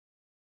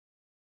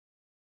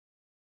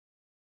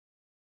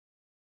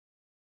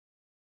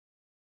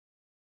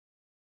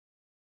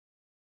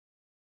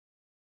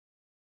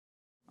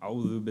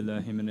أعوذ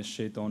بالله من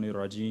الشيطان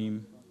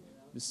الرجيم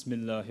بسم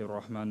الله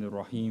الرحمن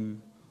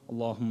الرحيم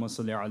اللهم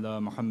صل على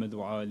محمد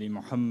وآل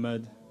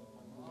محمد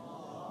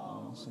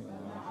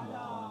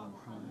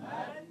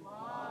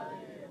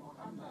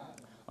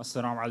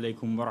Assalamu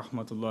alaikum wa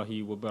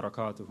rahmatullahi wa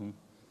barakatuhu.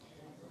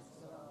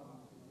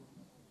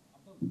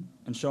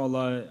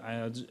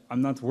 Inshallah,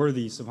 I'm not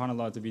worthy,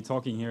 subhanAllah, to be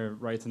talking here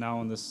right now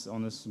on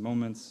this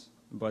moment,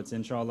 but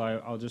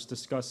inshallah I'll just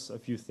discuss a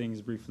few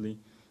things briefly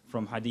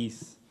from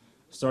hadith,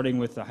 starting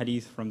with the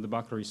hadith from the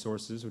Bukhari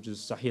sources, which is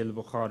Sahih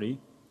al-Bukhari,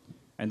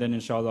 and then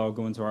inshallah I'll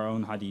go into our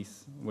own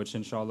hadith, which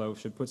inshallah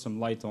should put some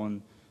light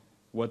on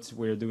what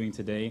we're doing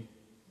today,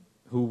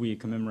 who we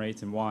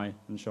commemorate and why,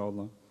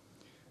 inshallah.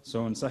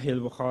 So in Sahih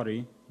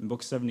al-Bukhari, in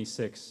book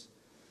 76,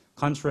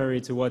 contrary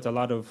to what a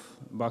lot of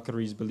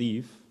Bakharis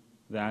believe,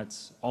 that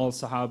all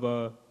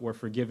Sahaba were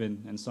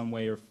forgiven in some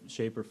way or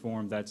shape or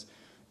form, that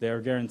they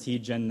are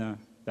guaranteed Jannah,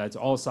 that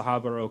all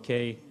Sahaba are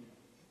okay,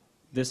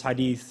 this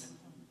hadith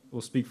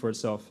will speak for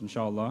itself,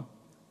 inshallah.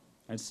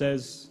 It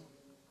says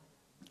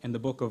in the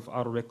book of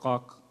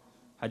Ar-Riqaq,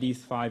 hadith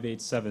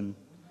 587,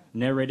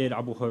 narrated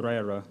Abu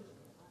Hurairah,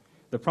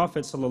 the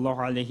Prophet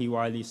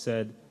ﷺ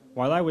said,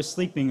 "While I was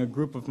sleeping, a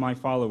group of my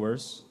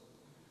followers,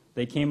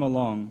 they came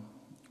along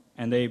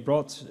and they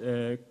brought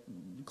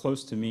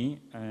close to me,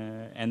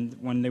 and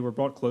when they were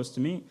brought close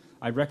to me,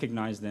 I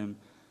recognized them.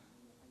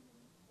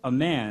 A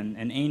man,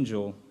 an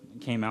angel,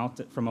 came out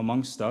from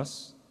amongst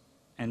us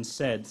and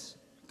said,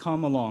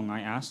 'Come along.'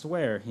 I asked,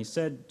 'Where?' He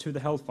said, 'To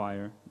the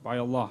hellfire, by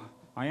Allah.'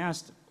 I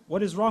asked,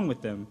 'What is wrong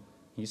with them?'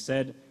 He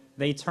said,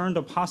 'They turned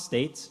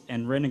apostates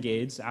and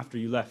renegades after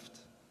you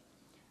left.'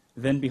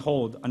 Then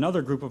behold,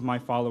 another group of my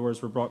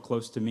followers were brought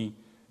close to me,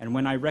 and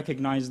when I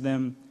recognized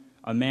them,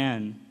 a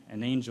man,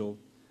 an angel,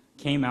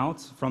 came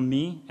out from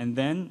me, and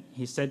then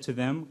he said to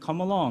them, 'Come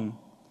along.'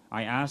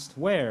 I asked,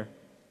 'Where?'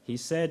 He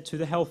said, 'To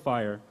the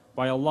hellfire,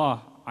 by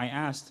Allah.' I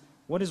asked,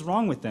 'What is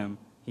wrong with them?'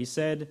 He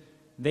said,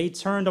 'They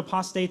turned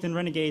apostate and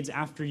renegades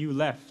after you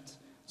left.'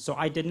 So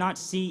I did not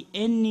see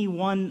any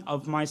one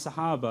of my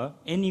Sahaba,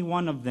 any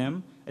one of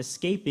them,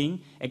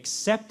 escaping,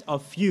 except a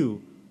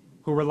few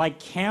who were like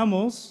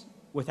camels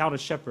without a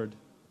shepherd."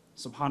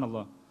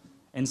 Subhanallah.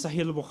 In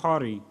Sahih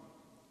al-Bukhari,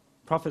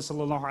 Prophet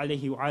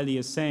ﷺ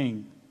is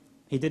saying,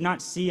 he did not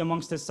see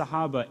amongst the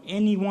Sahaba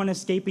anyone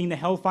escaping the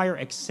hellfire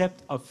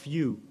except a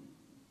few.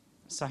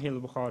 Sahih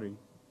al-Bukhari.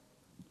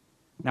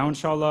 Now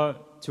inshallah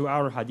to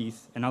our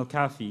hadith, in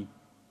Al-Kafi.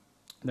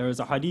 There is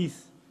a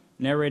hadith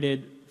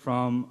narrated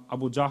from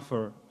Abu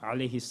Ja'far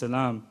alayhi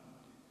salam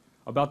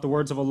about the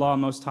words of Allah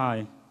Most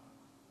High.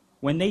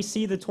 When they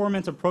see the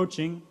torment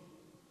approaching,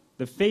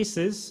 the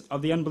faces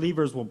of the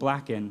unbelievers will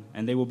blacken,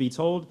 and they will be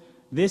told,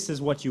 "This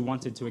is what you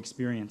wanted to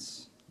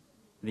experience."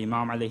 The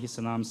Imam alayhi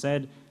salam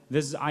said,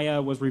 this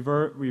ayah was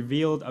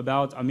revealed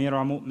about Amir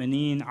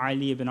al-Mu'mineen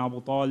Ali ibn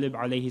Abu Talib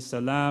alayhi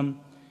salam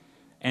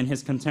and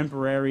his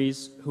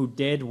contemporaries who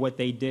did what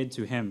they did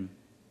to him.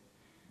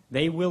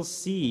 They will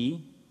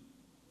see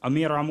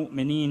Amir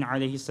al-Mu'mineen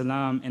alayhi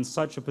salam in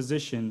such a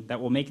position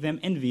that will make them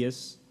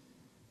envious.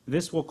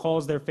 This will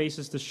cause their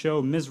faces to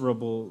show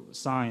miserable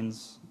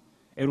signs.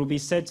 It will be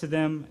said to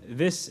them,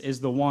 "This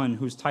is the one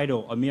whose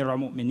title, Amir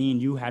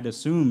al-Mu'mineen, you had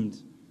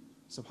assumed."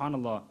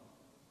 Subhanallah.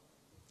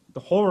 The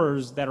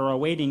horrors that are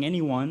awaiting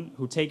anyone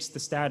who takes the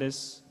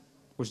status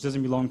which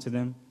doesn't belong to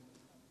them.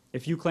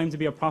 If you claim to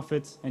be a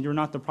prophet and you're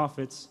not the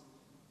prophet,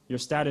 your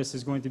status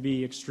is going to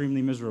be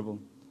extremely miserable.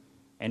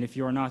 And if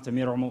you are not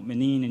Amir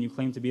al-Mu'mineen and you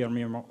claim to be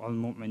Amir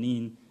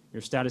al-Mu'mineen,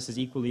 your status is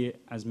equally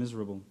as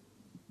miserable.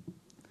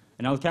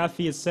 In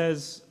Al-Kafi it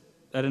says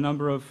that a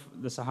number of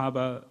the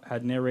Sahaba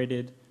had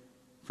narrated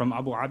from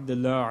Abu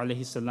Abdullah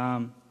alayhi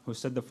salam, who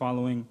said the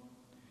following: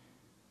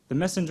 "The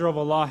Messenger of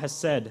Allah has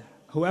said,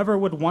 whoever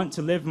would want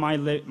to live my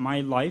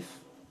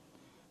life,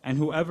 and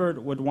whoever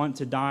would want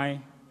to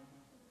die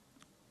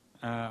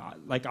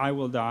like I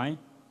will die,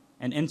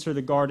 and enter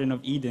the Garden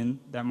of Eden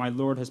that my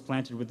Lord has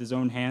planted with his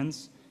own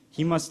hands,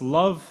 he must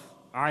love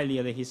Ali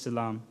alayhi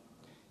salam.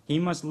 He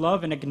must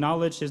love and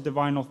acknowledge his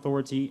divine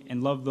authority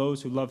and love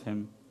those who love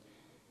him.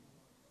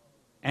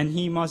 And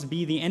he must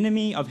be the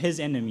enemy of his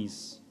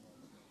enemies,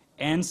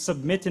 and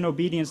submit in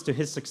obedience to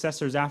his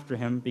successors after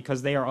him,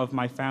 because they are of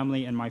my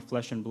family and my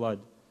flesh and blood.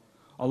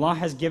 Allah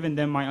has given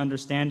them my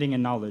understanding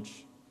and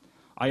knowledge.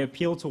 I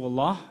appeal to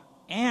Allah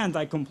and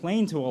I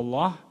complain to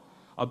Allah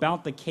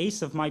about the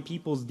case of my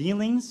people's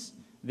dealings.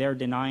 They are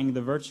denying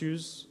the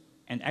virtues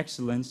and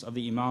excellence of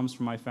the Imams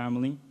from my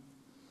family.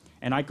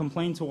 And I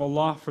complain to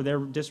Allah for their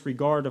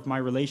disregard of my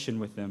relation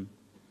with them.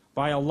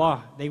 By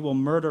Allah, they will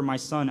murder my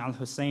son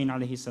Al-Hussein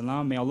alayhi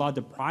salam. May Allah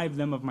deprive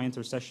them of my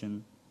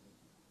intercession."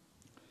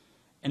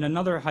 In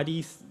another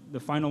hadith, the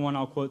final one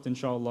I'll quote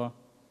inshallah,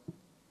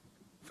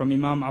 from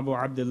Imam Abu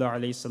Abdullah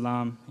alayhi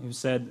salam, who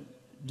said,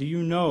 "Do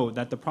you know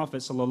that the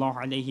Prophet sallallahu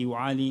alayhi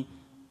wa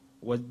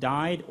was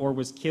died or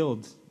was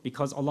killed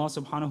because Allah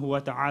subhanahu wa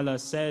ta'ala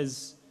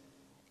says,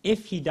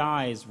 if he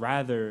dies,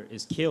 rather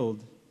is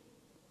killed,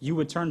 you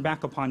would turn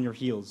back upon your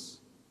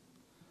heels.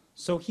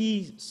 So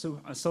he,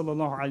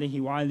 sallallahu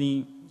alayhi wa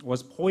alihi,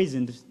 was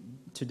poisoned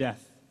to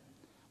death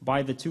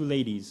by the two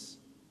ladies.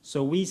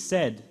 So we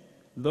said,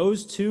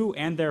 those two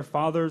and their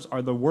fathers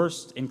are the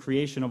worst in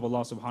creation of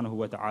Allah subhanahu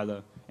wa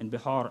ta'ala. In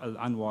Bihar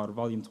al-Anwar,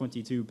 volume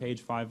 22,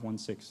 page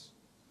 516.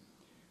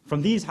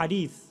 From these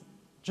hadith,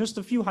 just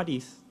a few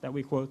hadith that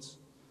we quote,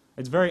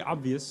 it's very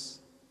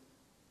obvious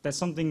that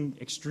something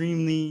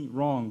extremely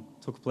wrong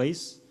took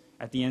place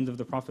at the end of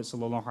the Prophet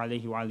sallallahu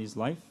alaihi wasallam's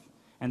life,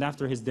 and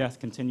after his death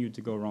continued to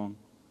go wrong.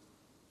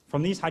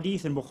 From these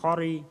hadith in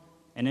Bukhari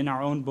and in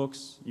our own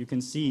books, you can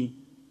see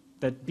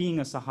that being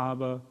a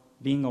Sahaba,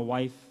 being a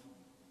wife,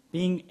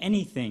 being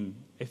anything,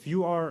 if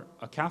you are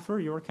a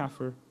kafir, you're a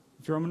kafir.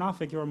 If you're a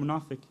munafiq, you're a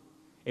munafiq.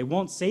 It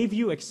won't save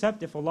you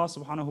except if Allah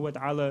subhanahu wa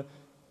ta'ala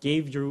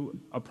gave you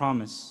a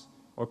promise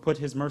or put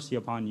His mercy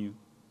upon you.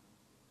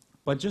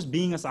 But just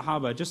being a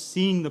Sahaba, just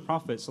seeing the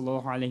Prophet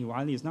sallallahu alaihi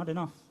wasallam is not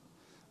enough.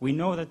 We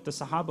know that the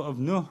Sahaba of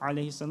Nuh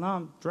alayhi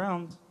salam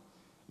drowned.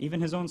 Even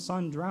his own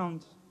son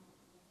drowned.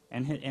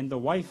 And the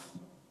wife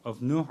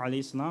of Nuh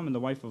alayhi salam and the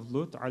wife of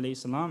Lut alayhi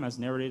salam, as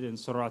narrated in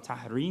Surah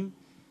Tahrim,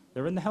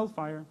 they're in the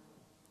hellfire.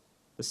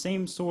 The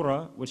same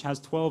surah, which has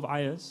 12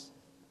 ayahs,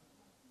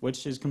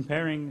 which is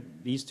comparing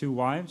these two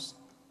wives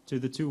to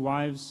the two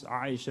wives,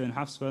 Aisha and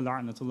Hafsa,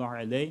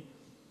 la'natullah alayh,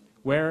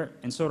 where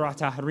in Surah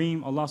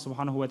Tahrim, Allah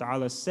subhanahu wa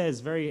ta'ala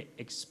says very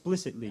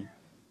explicitly,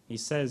 He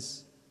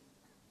says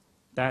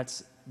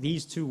that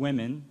these two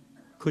women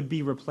could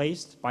be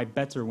replaced by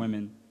better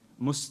women,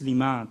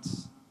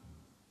 Muslimat.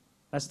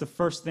 That's the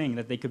first thing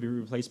that they could be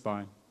replaced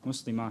by,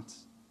 Muslimat.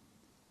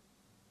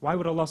 Why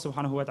would Allah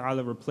subhanahu wa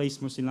ta'ala replace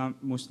Muslimat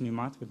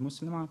with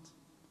Muslimat?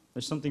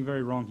 There's something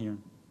very wrong here.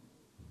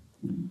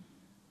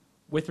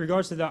 With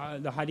regards to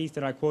the hadith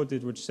that I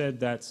quoted, which said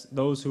that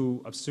those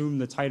who assume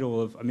the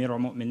title of Amir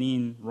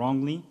al-Mu'mineen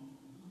wrongly,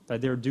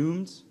 that they're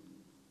doomed,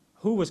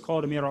 who was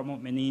called Amir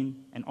al-Mu'mineen?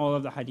 And all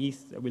of the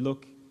hadith that we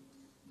look,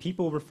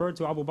 people refer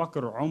to Abu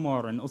Bakr,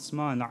 Umar, and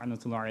Uthman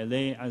la'natullah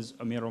alayh as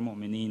Amir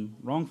al-Mu'mineen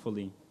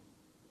wrongfully.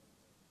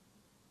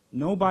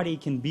 Nobody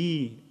can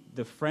be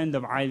the friend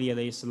of Ali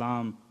alayhi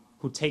salam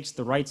who takes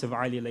the rights of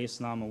Ali alayhi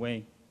salam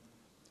away.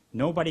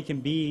 Nobody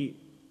can be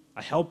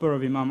a helper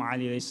of Imam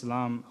Ali alayhi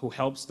salam who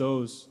helps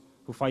those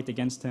who fight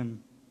against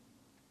him.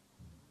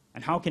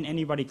 And how can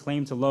anybody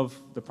claim to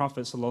love the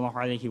Prophet sallallahu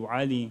alaihi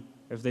wasallam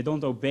if they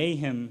don't obey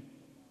him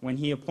when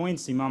he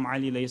appoints Imam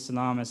Ali alayhi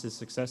salam as his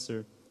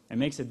successor and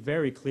makes it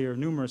very clear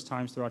numerous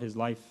times throughout his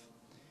life?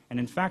 And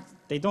in fact,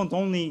 they don't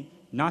only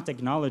not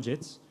acknowledge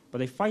it, but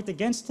they fight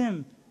against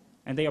him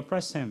and they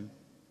oppress him.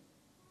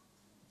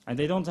 And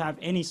they don't have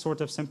any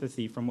sort of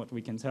sympathy from what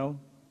we can tell.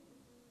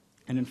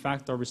 And in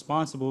fact are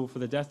responsible for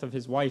the death of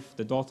his wife,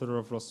 the daughter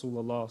of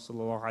Rasulullah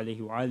sallallahu alaihi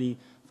wasallam,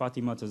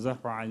 Fatima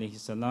Zahra alayhi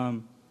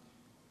salam.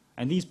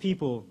 And these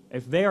people,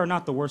 if they are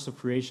not the worst of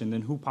creation,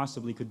 then who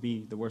possibly could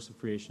be the worst of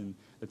creation?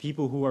 The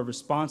people who are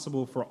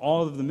responsible for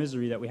all of the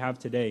misery that we have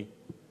today.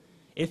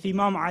 If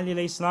Imam Ali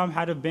alayhi salam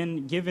had have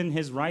been given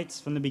his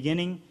rights from the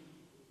beginning,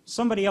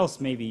 somebody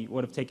else maybe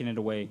would have taken it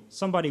away.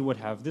 Somebody would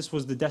have. This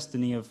was the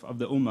destiny of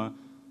the ummah,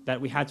 that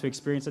we had to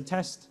experience a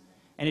test.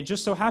 And it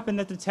just so happened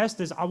that the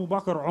test is Abu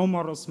Bakr,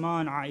 Umar,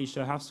 Uthman,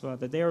 Aisha, Hafsa,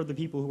 that they are the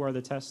people who are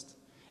the test.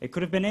 It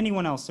could have been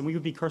anyone else and we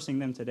would be cursing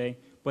them today.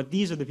 But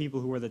these are the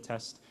people who are the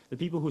test. The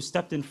people who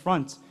stepped in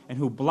front and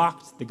who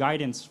blocked the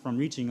guidance from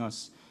reaching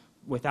us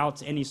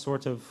without any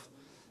sort of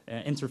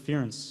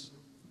interference.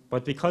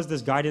 But because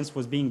this guidance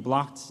was being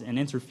blocked and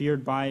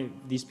interfered by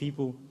these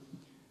people,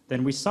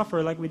 then we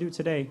suffer like we do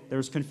today.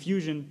 There's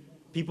confusion.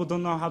 People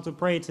don't know how to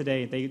pray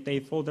today. They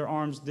fold their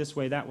arms this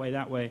way, that way,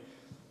 that way.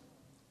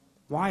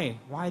 Why?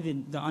 Why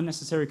the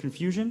unnecessary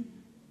confusion?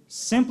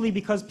 Simply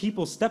because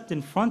people stepped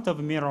in front of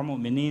Amir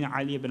al-Mu'mineen,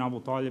 Ali ibn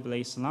Abu Talib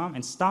alayhi salam,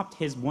 and stopped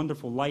his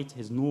wonderful light,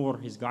 his nur,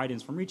 his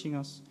guidance from reaching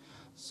us.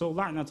 So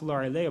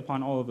la'natullah alayhi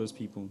upon all of those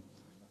people.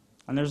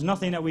 And there's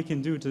nothing that we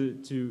can do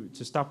to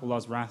stop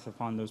Allah's wrath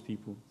upon those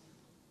people.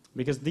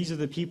 Because these are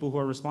the people who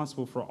are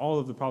responsible for all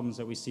of the problems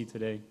that we see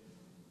today.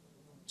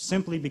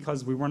 Simply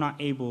because we were not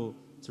able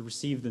to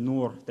receive the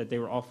nur that they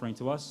were offering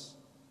to us,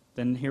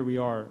 then here we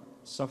are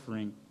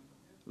suffering,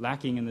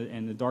 lacking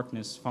in the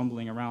darkness,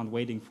 fumbling around,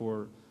 waiting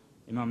for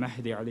Imam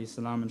Mahdi alayhi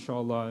salam,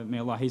 inshallah, may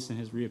Allah hasten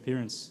his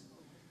reappearance.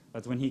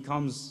 That when he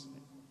comes,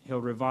 he'll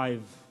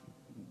revive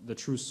the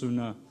true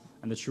sunnah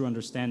and the true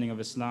understanding of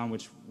Islam,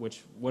 which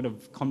would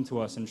have come to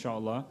us,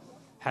 inshallah,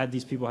 had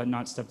these people had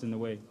not stepped in the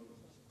way.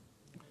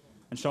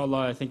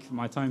 Inshallah, I think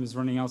my time is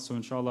running out, so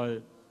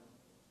inshallah,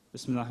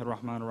 Bismillahir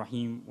Rahmanir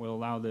Rahim, we'll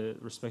allow the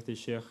respected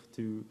Shaykh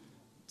to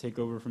take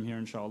over from here,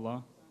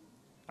 inshallah.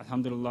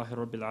 Alhamdulillahi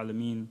Rabbil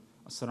Alameen.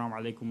 Assalamu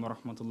alaikum wa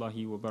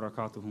rahmatullahi wa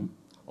barakatuhu.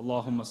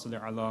 Allahumma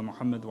salli ala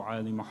Muhammad wa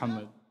ali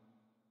Muhammad.